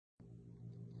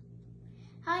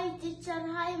Hi teacher,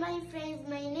 hi my friends.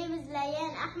 My name is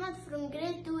Layan Ahmed from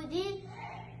grade 2D.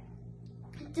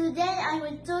 Today I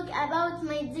will talk about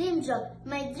my dream job.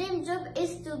 My dream job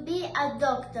is to be a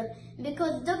doctor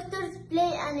because doctors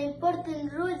play an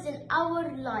important role in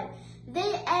our life. They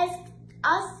ask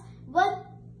us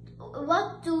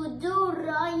what to do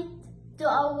right to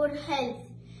our health.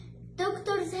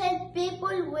 Doctors help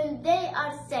people when they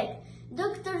are sick.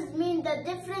 Doctors mean the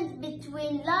difference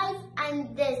between life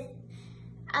and death.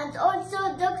 And also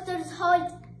doctors hold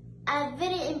a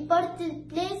very important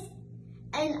place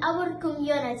in our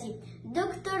community.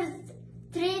 Doctors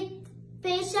treat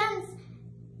patients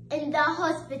in the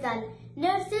hospital.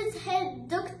 Nurses help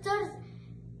doctors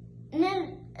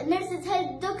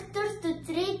to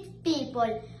treat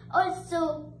people.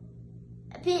 Also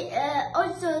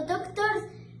doctors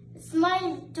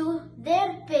smile to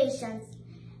their patients.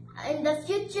 In the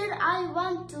future, I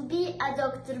want to be a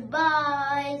doctor.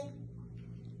 Bye.